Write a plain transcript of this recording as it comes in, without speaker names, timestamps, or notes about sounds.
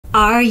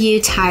Are you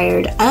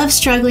tired of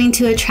struggling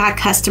to attract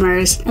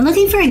customers and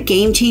looking for a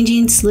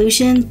game-changing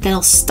solution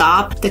that'll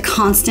stop the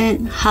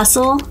constant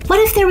hustle? What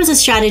if there was a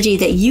strategy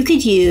that you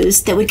could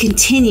use that would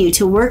continue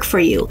to work for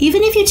you,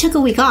 even if you took a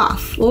week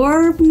off,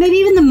 or maybe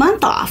even the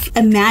month off?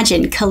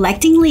 Imagine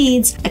collecting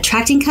leads,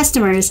 attracting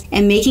customers,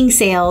 and making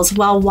sales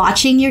while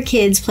watching your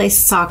kids play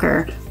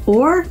soccer,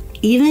 or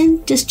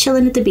even just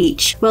chilling at the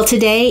beach. Well,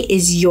 today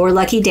is your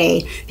lucky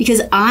day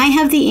because I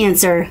have the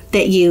answer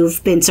that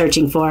you've been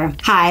searching for.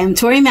 Hi, I'm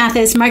Torie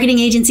Mathis, marketing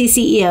agency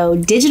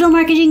CEO, digital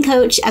marketing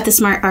coach at the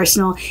Smart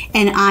Arsenal,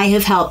 and I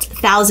have helped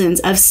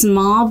thousands of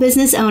small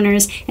business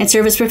owners and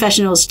service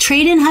professionals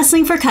trade in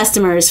hustling for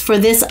customers for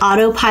this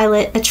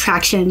autopilot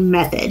attraction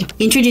method.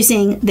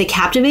 Introducing the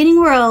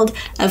captivating world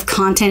of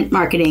content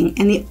marketing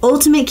and the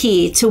ultimate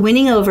key to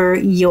winning over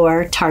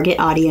your target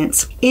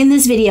audience. In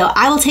this video,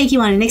 I will take you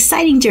on an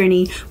exciting journey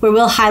where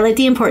we'll highlight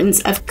the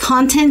importance of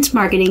content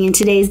marketing in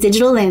today's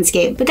digital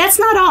landscape. But that's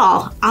not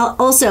all. I'll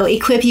also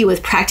equip you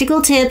with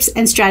practical tips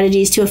and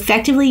strategies to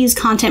effectively use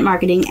content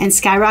marketing and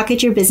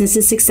skyrocket your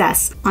business's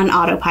success on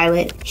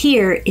autopilot.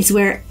 Here is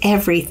where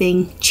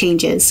everything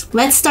changes.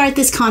 Let's start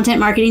this content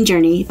marketing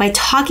journey by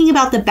talking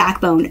about the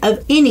backbone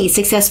of any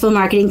successful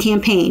marketing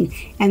campaign,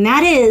 and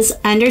that is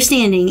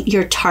understanding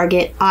your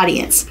target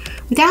audience.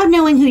 Without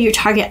knowing who your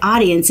target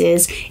audience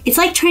is, it's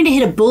like trying to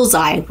hit a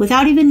bullseye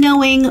without even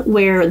knowing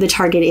where the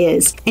target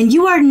is. And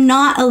you are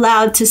not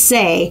allowed to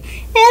say,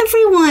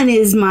 everyone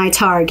is my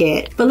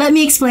target. But let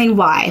me explain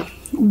why.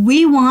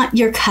 We want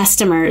your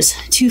customers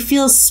to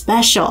feel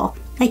special,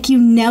 like you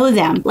know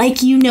them,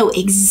 like you know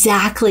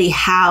exactly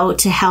how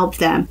to help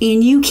them.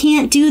 And you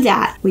can't do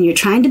that when you're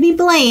trying to be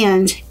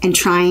bland and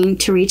trying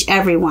to reach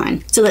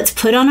everyone. So let's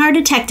put on our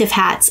detective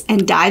hats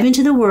and dive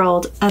into the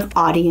world of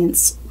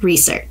audience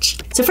research.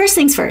 So first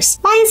things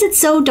first, why is it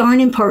so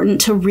darn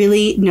important to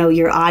really know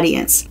your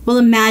audience? Well,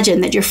 imagine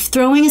that you're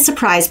throwing a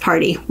surprise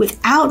party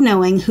without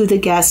knowing who the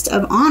guest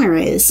of honor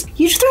is.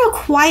 You'd throw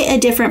quite a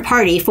different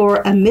party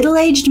for a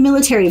middle-aged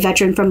military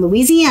veteran from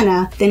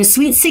Louisiana than a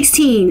Sweet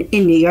 16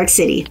 in New York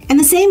City. And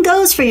the same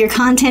goes for your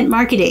content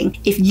marketing.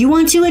 If you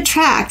want to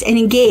attract and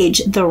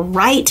engage the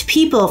right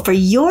people for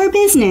your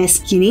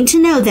business, you need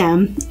to know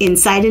them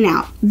inside and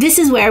out. This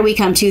is where we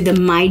come to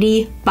the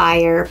mighty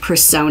buyer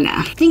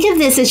persona. Think of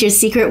this as your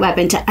secret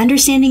weapon to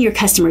understanding your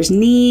customers'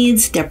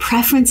 needs, their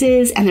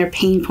preferences, and their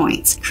pain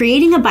points.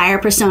 Creating a buyer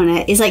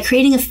persona is like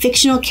creating a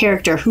fictional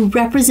character who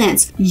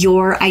represents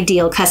your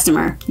ideal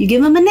customer. You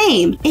give them a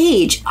name,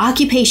 age,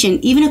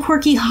 occupation, even a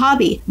quirky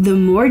hobby. The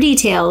more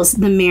details,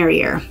 the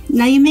merrier.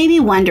 Now you may be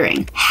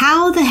wondering,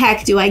 how the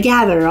heck do I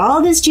gather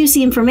all this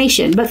juicy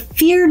information? But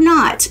fear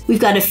not, we've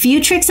got a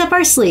few tricks up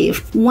our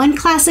sleeve. One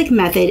classic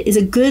method is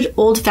a good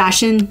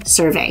old-fashioned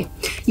survey.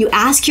 You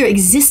ask your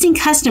existing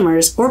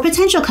customers or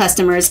potential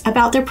customers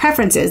about their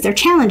preferences, their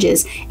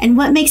challenges, and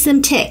what makes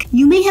them tick.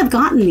 You may have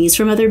gotten these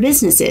from other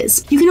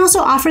businesses. You can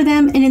also offer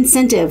them an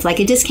incentive like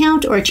a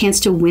discount or a chance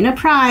to win a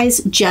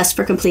prize just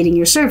for completing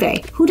your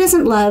survey. Who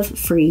doesn't love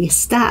free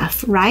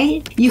stuff,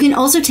 right? You can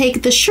also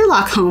take the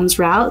Sherlock Holmes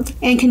route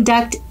and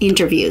conduct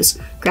interviews.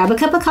 Grab a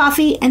cup of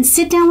coffee and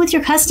sit down with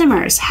your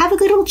customers. Have a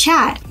good old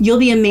chat. You'll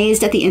be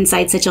amazed at the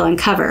insights that you'll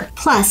uncover.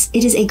 Plus,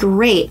 it is a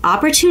great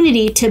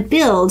opportunity to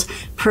build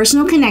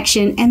personal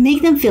connection and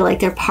make them feel like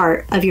they're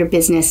part of your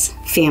business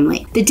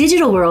family. The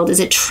digital world is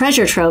a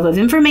treasure trove of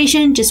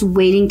information just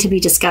waiting to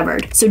be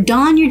discovered. So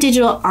don your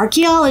digital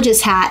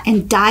archaeologist hat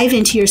and dive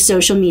into your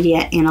social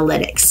media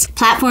analytics.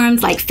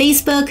 Platforms like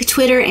Facebook,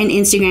 Twitter, and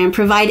Instagram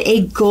provide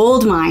a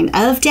goldmine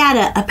of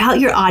data about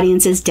your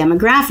audience's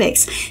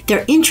demographics,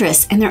 their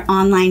interests, and their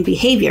online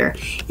behavior.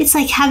 It's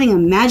like having a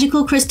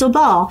magical crystal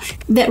ball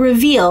that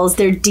reveals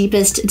their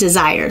deepest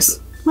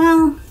desires.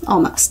 Well,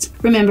 almost.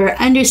 Remember,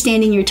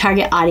 understanding your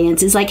target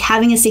audience is like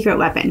having a secret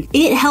weapon.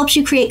 It helps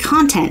you create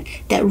content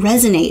that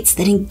resonates,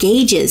 that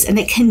engages, and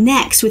that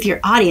connects with your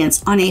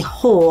audience on a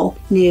whole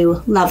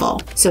new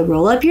level. So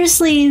roll up your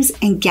sleeves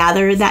and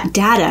gather that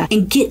data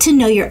and get to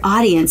know your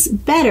audience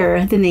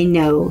better than they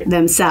know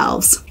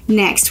themselves.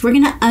 Next, we're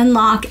going to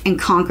unlock and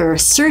conquer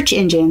search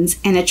engines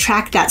and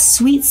attract that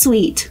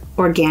sweet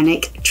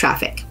organic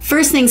traffic.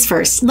 First things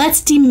first,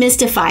 let's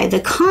demystify the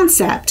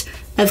concept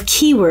of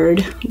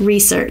keyword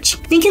research.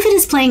 Think of it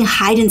as playing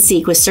hide and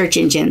seek with search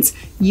engines.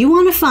 You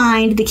want to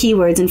find the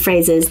keywords and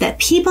phrases that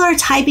people are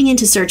typing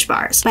into search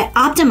bars. By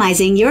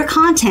optimizing your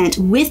content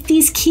with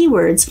these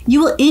keywords, you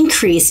will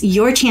increase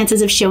your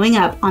chances of showing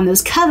up on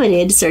those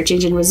coveted search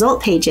engine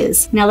result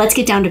pages. Now let's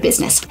get down to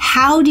business.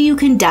 How do you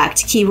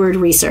conduct keyword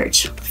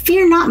research?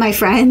 Fear not, my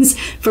friends,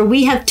 for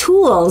we have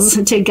tools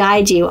to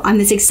guide you on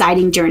this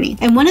exciting journey.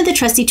 And one of the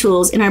trusty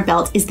tools in our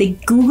belt is the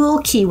Google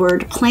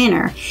Keyword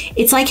Planner.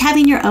 It's like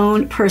having your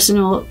own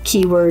personal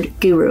keyword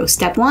guru.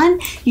 Step 1,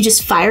 you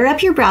just fire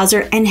up your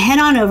browser and head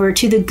on over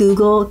to the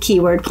Google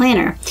Keyword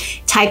Planner.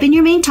 Type in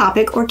your main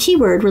topic or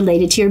keyword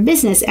related to your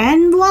business,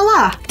 and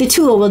voila! The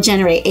tool will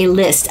generate a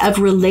list of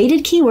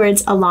related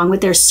keywords along with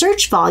their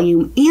search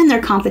volume and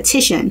their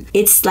competition.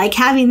 It's like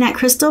having that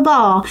crystal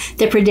ball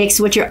that predicts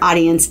what your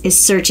audience is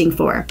searching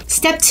for.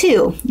 Step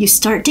 2, you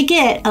start to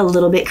get a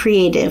little bit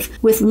creative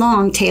with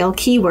long tail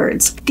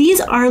keywords. These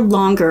are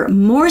longer,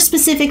 more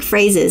specific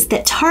phrases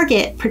that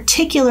target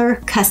particular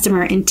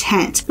customer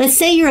intent. Let's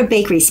say you're a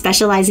bakery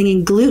specializing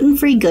in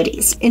gluten-free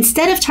goodies.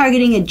 Instead of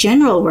targeting a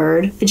general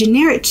word, a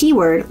generic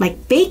keyword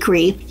like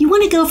bakery, you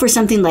want to go for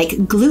something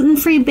like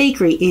gluten-free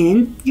bakery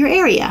in your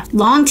area.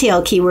 Long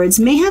tail keywords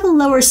may have a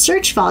lower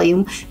search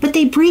volume, but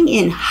they bring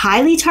in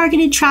highly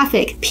targeted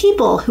traffic,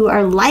 people who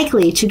are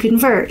likely to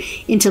convert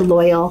into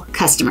loyal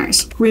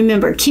customers.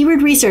 Remember,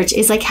 keyword research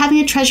is like having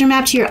a treasure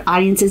map to your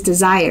audience's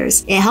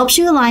desires. It helps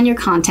you align your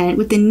content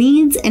with the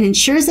needs and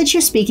ensures that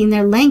you're speaking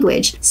their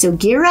language. So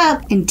gear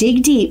up and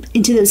dig deep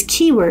into those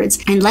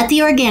keywords and let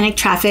the organic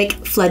traffic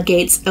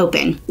floodgates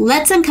open.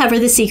 Let's uncover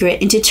the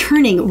secret into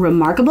turning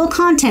remarkable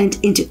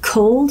content into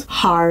cold,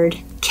 hard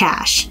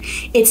cash.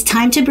 It's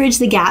time to bridge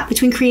the gap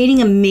between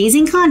creating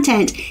amazing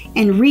content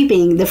and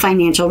reaping the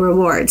financial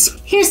rewards.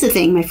 Here's the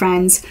thing, my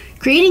friends.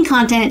 Creating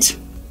content,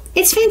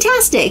 it's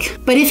fantastic,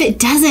 but if it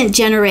doesn't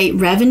generate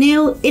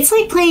revenue, it's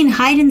like playing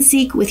hide and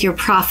seek with your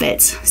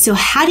profits. So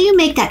how do you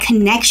make that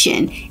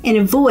connection and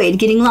avoid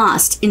getting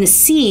lost in a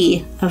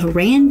sea of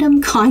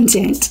random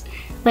content?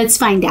 Let's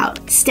find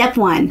out. Step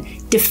 1,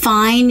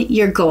 define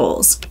your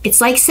goals. It's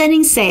like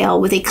setting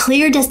sail with a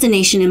clear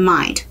destination in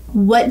mind.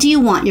 What do you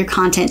want your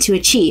content to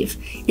achieve?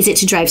 Is it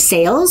to drive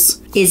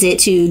sales? Is it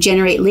to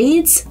generate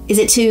leads? Is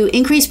it to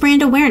increase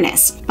brand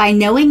awareness? By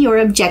knowing your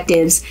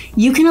objectives,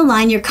 you can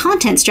align your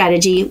content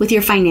strategy with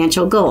your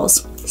financial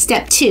goals.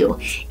 Step 2,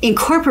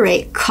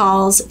 incorporate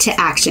calls to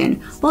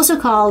action, also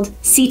called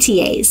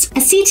CTAs. A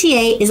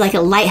CTA is like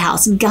a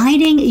lighthouse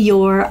guiding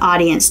your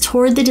audience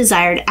toward the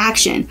desired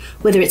action,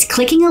 whether it's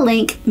clicking a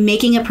link,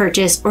 making a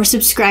purchase, or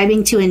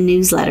subscribing to a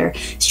newsletter.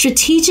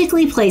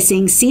 Strategically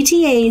placing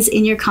CTAs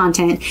in your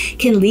content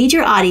can lead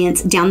your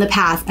audience down the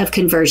path of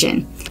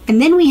conversion.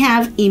 And then we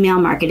have email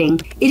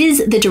marketing. It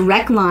is the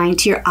direct line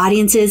to your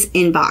audience's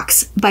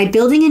inbox. By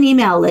building an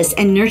email list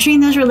and nurturing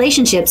those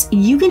relationships,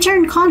 you can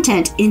turn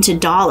content into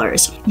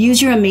dollars.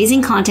 Use your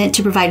amazing content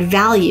to provide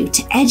value,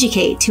 to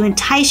educate, to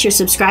entice your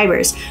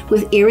subscribers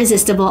with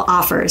irresistible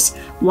offers.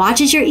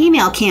 Watch as your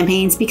email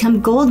campaigns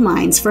become gold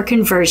mines for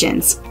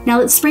conversions. Now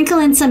let's sprinkle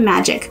in some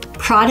magic.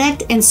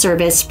 Product and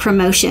service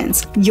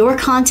promotions. Your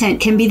content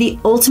can be the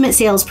ultimate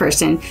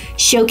salesperson,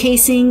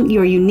 showcasing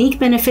your unique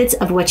benefits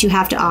of what you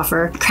have to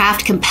offer.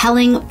 Craft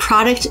compelling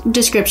product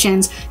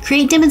descriptions,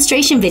 create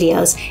demonstration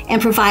videos,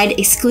 and provide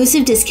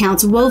exclusive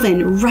discounts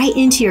woven right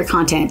into your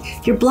content,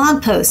 your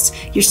blog posts,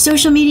 your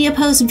social media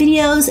posts,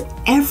 videos,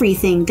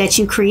 everything that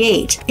you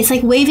create. It's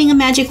like waving a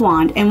magic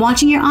wand and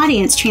watching your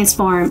audience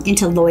transform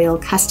into loyal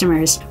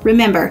customers.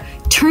 Remember,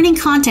 turning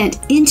content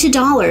into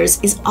dollars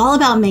is all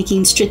about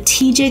making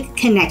strategic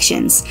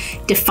connections.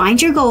 Define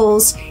your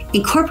goals,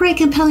 incorporate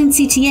compelling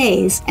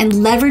CTAs,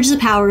 and leverage the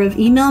power of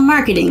email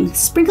marketing,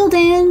 sprinkled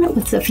in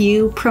with a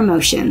few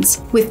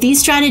promotions. With these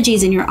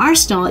strategies in your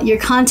arsenal, your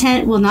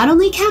content will not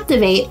only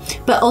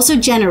captivate, but also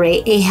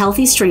generate a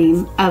healthy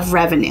stream of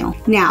revenue.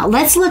 Now,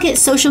 let's look at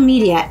social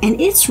media and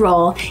its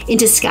role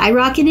into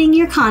skyrocketing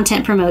your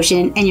content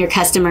promotion and your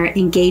customer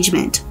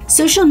engagement.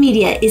 Social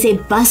media is a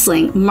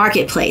bustling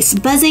marketplace,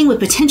 buzzing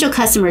with potential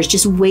customers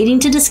just waiting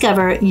to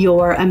discover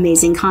your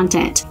amazing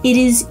content. It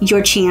is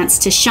your chance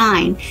to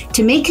shine,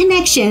 to make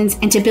connections,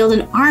 and to build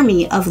an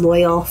army of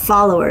loyal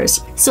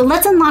followers. So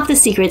let's unlock the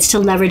secrets to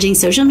leveraging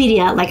social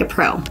media like a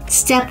pro.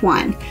 Step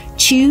 1.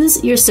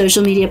 Choose your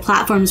social media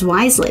platforms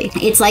wisely.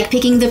 It's like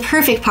picking the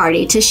perfect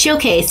party to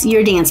showcase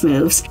your dance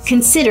moves.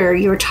 Consider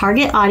your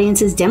target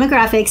audience's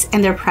demographics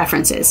and their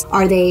preferences.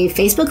 Are they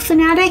Facebook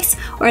fanatics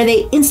or are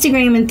they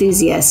Instagram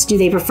enthusiasts? Do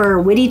they prefer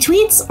witty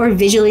tweets or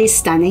visually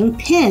stunning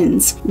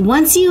pins?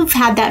 Once you've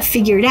had that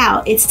figured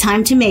out, it's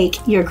time to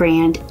make your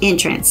grand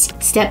entrance.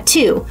 Step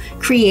 2,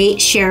 create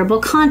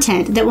shareable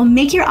content that will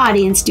make your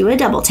audience do a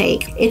double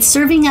take. It's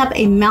serving up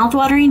a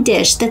mouthwatering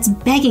dish that's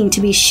begging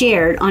to be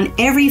shared on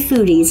every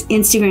foodie's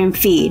Instagram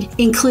feed.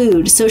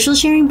 Include social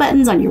sharing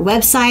buttons on your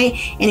website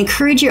and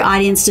encourage your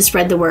audience to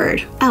spread the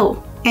word.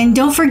 Oh, and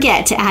don't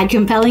forget to add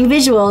compelling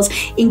visuals,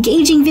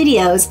 engaging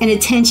videos, and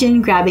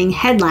attention-grabbing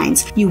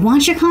headlines. You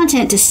want your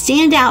content to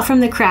stand out from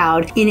the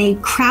crowd in a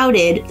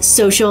crowded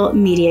social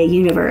media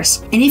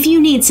universe. And if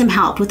you need some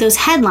help with those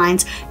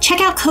headlines,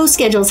 check out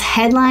CoSchedule's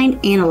Headline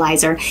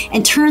Analyzer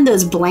and turn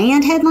those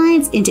bland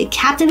headlines into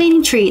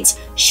captivating treats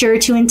sure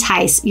to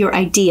entice your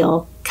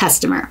ideal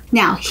customer.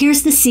 Now,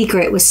 here's the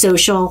secret with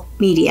social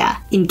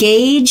media.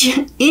 Engage,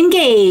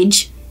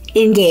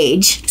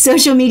 engage.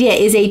 Social media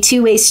is a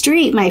two-way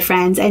street, my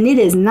friends, and it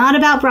is not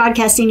about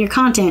broadcasting your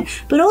content,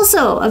 but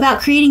also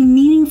about creating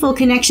meaningful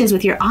connections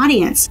with your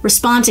audience.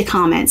 Respond to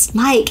comments,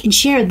 like and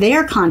share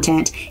their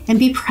content, and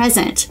be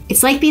present.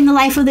 It's like being the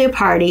life of their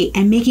party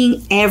and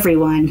making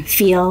everyone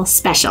feel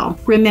special.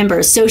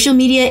 Remember, social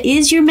media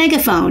is your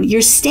megaphone,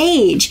 your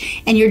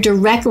stage, and your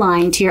direct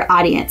line to your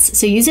audience.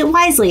 So use it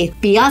wisely,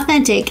 be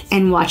authentic,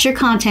 and watch your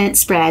content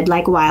spread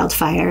like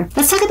wildfire.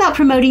 Let's talk about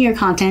promoting your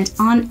content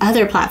on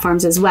other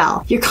platforms as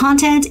well. Your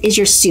content is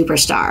your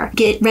superstar.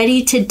 Get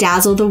ready to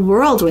dazzle the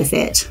world with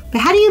it.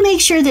 But how do you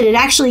make sure that it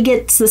actually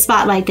gets the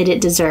spotlight that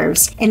it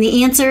deserves? And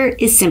the answer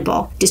is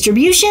simple.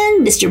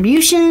 Distribution,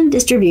 distribution,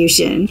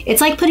 distribution.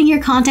 It's like putting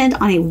your content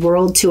on a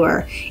world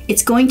tour.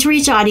 It's going to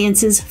reach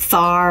audiences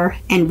far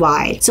and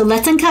wide. So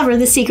let's uncover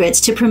the secrets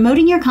to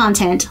promoting your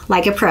content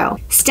like a pro.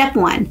 Step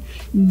 1.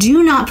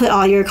 Do not put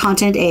all your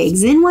content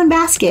eggs in one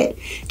basket.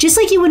 Just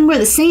like you wouldn't wear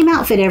the same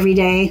outfit every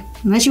day,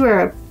 unless you were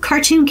a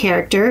cartoon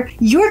character,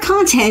 your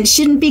content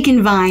shouldn't be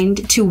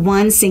confined to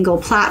one single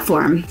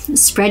platform.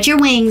 Spread your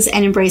wings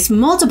and embrace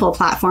multiple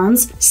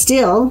platforms.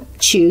 Still,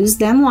 choose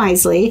them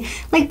wisely,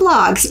 like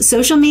blogs,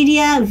 social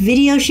media,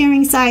 video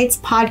sharing sites,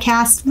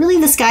 podcasts. Really,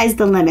 the sky's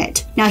the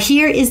limit. Now,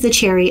 here is the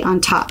cherry on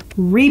top.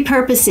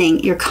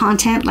 Repurposing your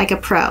content like a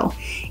pro.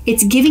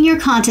 It's giving your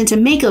content a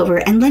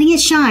makeover and letting it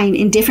shine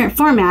in different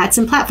formats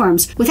and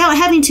platforms without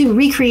having to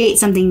recreate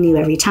something new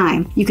every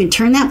time. You can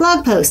turn that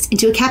blog post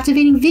into a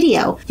captivating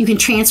video. You can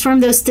transform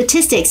those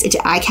statistics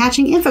into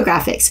eye-catching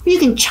infographics. Or you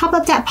can chop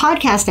up that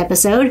podcast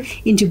episode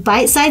into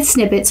bite-sized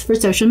snippets for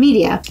social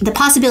media. The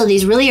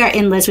possibilities really are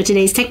endless with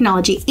today's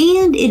technology,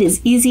 and it is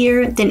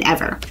easier than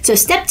ever. So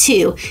step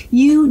 2,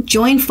 you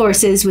join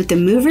forces with the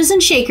movers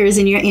and shakers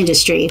in your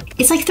industry.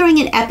 It's like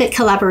throwing an epic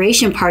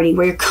collaboration party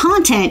where your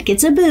content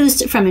gets a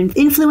boost from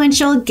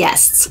influential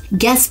guests.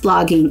 Guest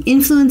blogging,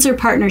 influencer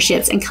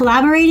partnerships, and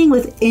collaborating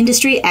with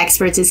industry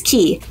experts is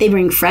key. They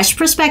bring fresh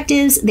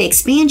perspectives, they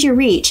expand your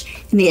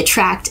reach, and they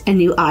attract a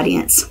new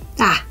audience.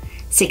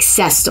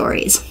 Success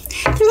stories.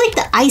 They're like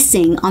the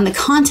icing on the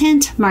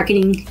content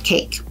marketing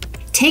cake.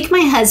 Take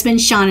my husband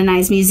Sean and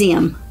I's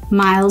museum,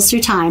 Miles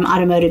Through Time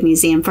Automotive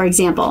Museum, for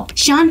example.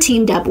 Sean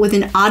teamed up with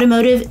an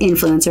automotive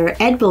influencer,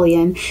 Ed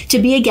Bullion, to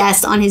be a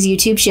guest on his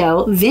YouTube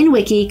show,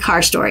 VinWiki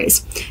Car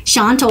Stories.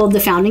 Sean told the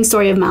founding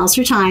story of Miles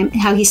Through Time,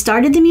 how he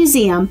started the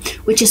museum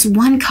with just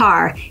one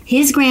car,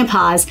 his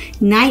grandpa's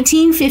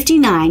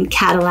 1959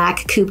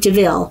 Cadillac Coupe de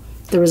Ville.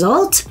 The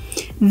result?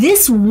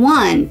 This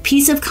one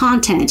piece of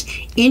content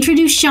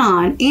introduced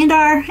Sean and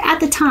our, at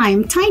the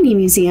time, tiny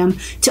museum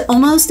to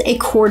almost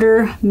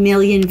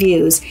 250,000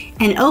 views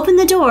and opened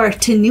the door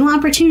to new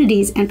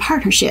opportunities and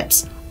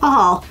partnerships,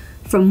 all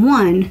from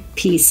one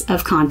piece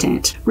of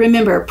content.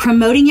 Remember,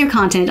 promoting your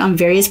content on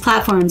various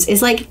platforms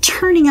is like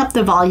turning up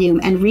the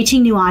volume and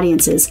reaching new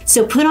audiences.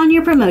 So put on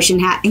your promotion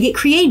hat and get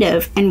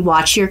creative and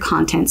watch your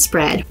content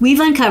spread.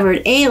 We've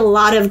uncovered a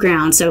lot of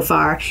ground so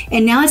far,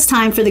 and now it's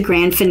time for the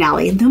grand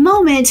finale, the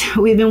moment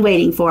we've been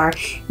waiting for.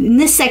 In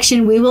this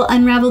section, we will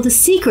unravel the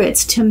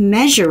secrets to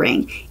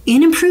measuring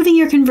and improving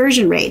your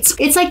conversion rates.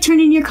 It's like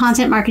turning your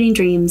content marketing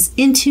dreams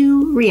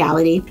into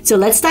reality. So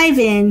let's dive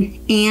in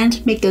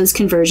and make those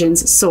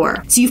conversions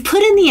soar. So you've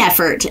put in the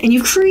effort and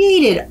you've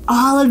created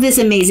all of this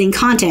amazing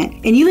content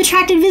and you've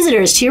attracted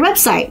visitors to your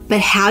website.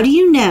 But how do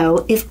you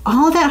know if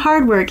all that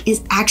hard work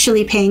is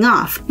actually paying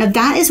off? Now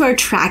that is where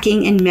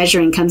tracking and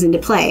measuring comes into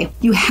play.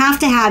 You have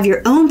to have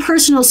your own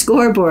personal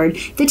scoreboard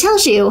that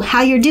tells you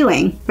how you're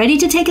doing. Ready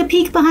to take a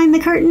peek behind the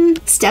curtain?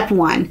 Step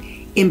 1.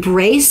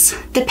 Embrace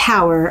the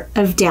power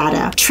of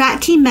data. Track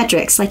key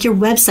metrics like your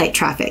website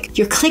traffic,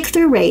 your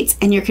click-through rates,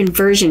 and your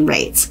conversion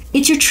rates.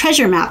 It's your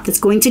treasure map that's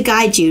going to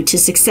guide you to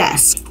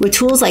success. With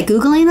tools like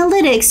Google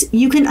Analytics,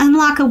 you can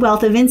unlock a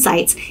wealth of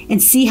insights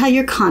and see how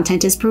your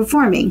content is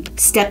performing.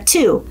 Step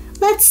 2.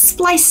 Let's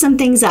splice some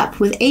things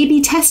up with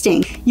A/B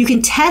testing. You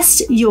can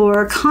test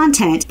your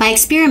content by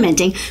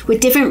experimenting with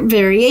different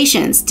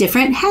variations,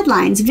 different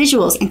headlines,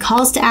 visuals, and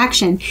calls to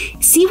action.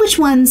 See which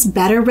ones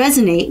better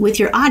resonate with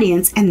your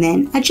audience and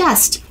then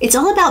adjust. It's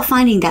all about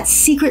finding that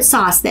secret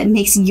sauce that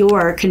makes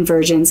your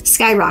conversions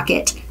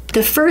skyrocket.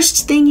 The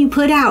first thing you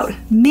put out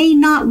may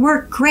not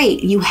work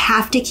great. You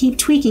have to keep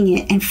tweaking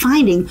it and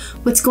finding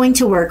what's going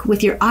to work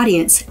with your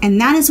audience.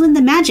 And that is when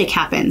the magic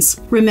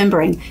happens.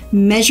 Remembering,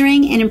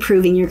 measuring and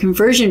improving your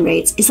conversion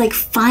rates is like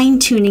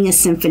fine-tuning a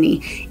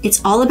symphony. It's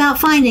all about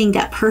finding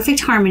that perfect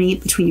harmony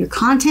between your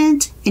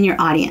content and your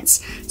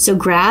audience. So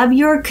grab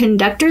your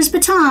conductor's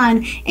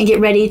baton and get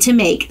ready to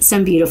make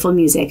some beautiful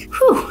music.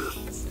 Whew.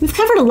 We've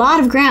covered a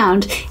lot of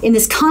ground in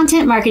this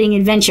content marketing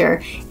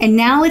adventure, and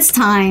now it's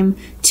time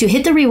to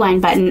hit the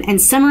rewind button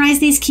and summarize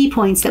these key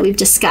points that we've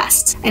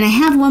discussed. And I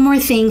have one more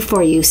thing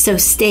for you, so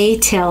stay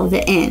till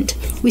the end.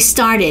 We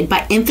started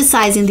by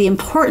emphasizing the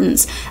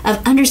importance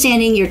of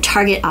understanding your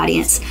target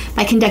audience.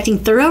 By conducting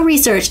thorough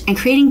research and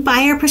creating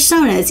buyer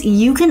personas,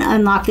 you can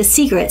unlock the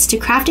secrets to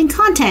crafting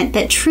content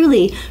that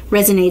truly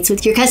resonates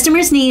with your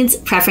customers' needs,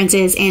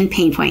 preferences, and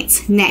pain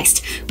points.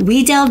 Next,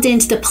 we delved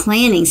into the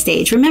planning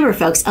stage. Remember,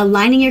 folks,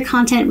 aligning your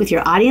content with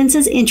your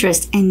audience's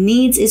interests and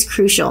needs is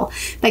crucial.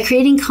 By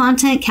creating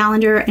content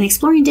calendar and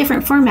exploring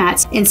different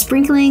formats and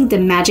sprinkling the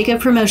magic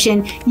of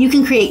promotion, you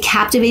can create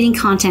captivating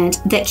content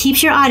that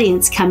keeps your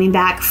audience coming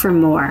back for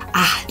more.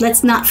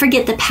 Let's not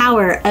forget the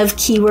power of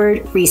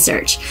keyword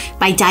research.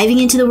 By diving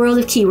into the world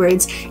of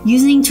keywords,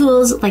 using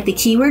tools like the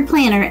Keyword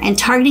Planner and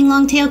targeting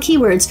long-tail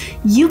keywords,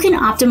 you can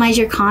optimize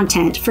your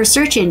content for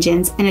search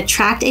engines and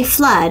attract a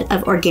flood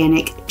of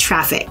organic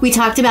traffic. We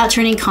talked about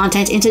turning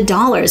content into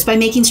dollars by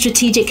making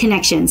strategic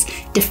connections.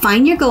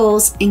 Define your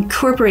goals,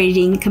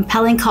 incorporating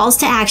compelling calls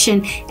to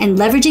action, and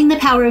leveraging the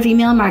power of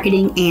email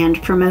marketing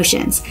and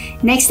promotions.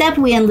 Next up,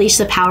 we unleash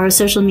the power of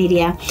social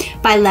media.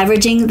 By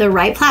leveraging the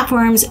right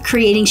platforms,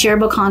 creating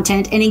shareable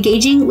content, and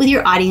engaging with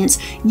your audience,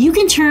 you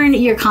can turn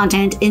your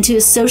content into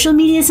a social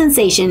media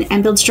sensation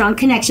and build strong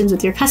connections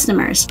with your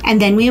customers.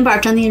 And then we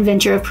embarked on the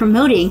adventure of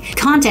promoting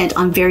content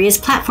on various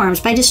platforms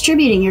by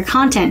distributing your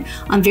content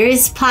on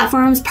various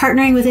platforms,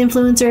 partnering with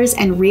influencers,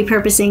 and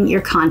repurposing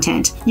your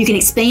content. You can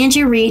expand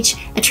your reach,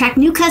 attract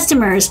new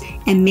customers,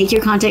 and make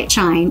your content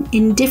shine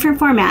in different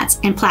formats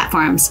and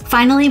platforms.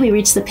 Finally, we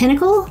reach the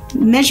pinnacle,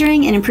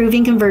 measuring and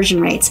improving conversion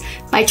rates.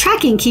 By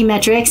tracking key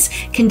metrics,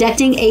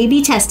 conducting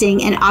A/B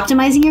testing, and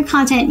optimizing your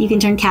content, you can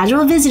turn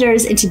casual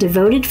visitors into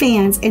devoted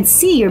fans and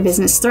see your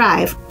business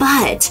thrive.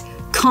 But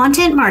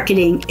content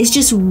marketing is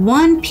just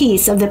one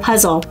piece of the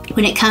puzzle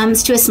when it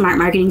comes to a smart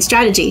marketing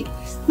strategy.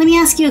 Let me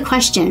ask you a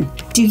question.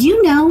 Do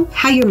you know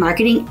how your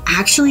marketing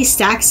actually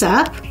stacks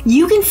up?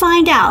 You can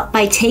find out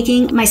by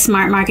taking my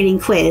Smart Marketing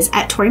Quiz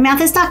at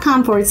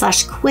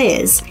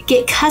toriemathis.com/quiz.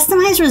 Get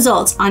customized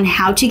results on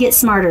how to get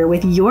smarter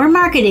with your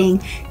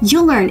marketing.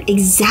 You'll learn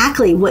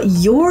exactly what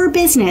your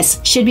business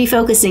should be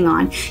focusing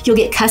on. You'll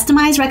get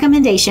customized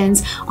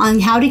recommendations on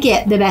how to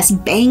get the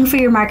best bang for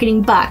your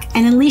marketing buck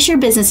and unleash your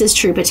business's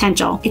true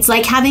potential. It's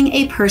like having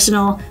a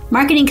personal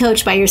marketing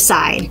coach by your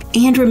side.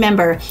 And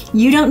remember,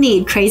 you don't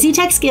need crazy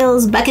tech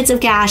skills, buckets of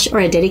cash,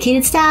 or a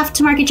dedicated staff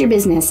to market your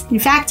business. In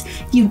fact,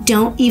 you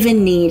don't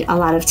even need a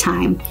lot of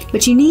time.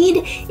 What you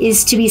need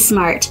is to be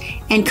smart,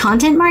 and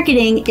content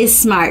marketing is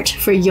smart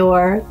for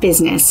your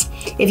business.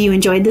 If you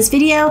enjoyed this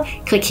video,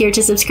 click here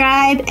to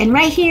subscribe and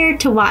right here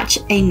to watch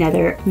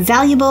another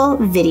valuable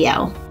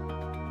video.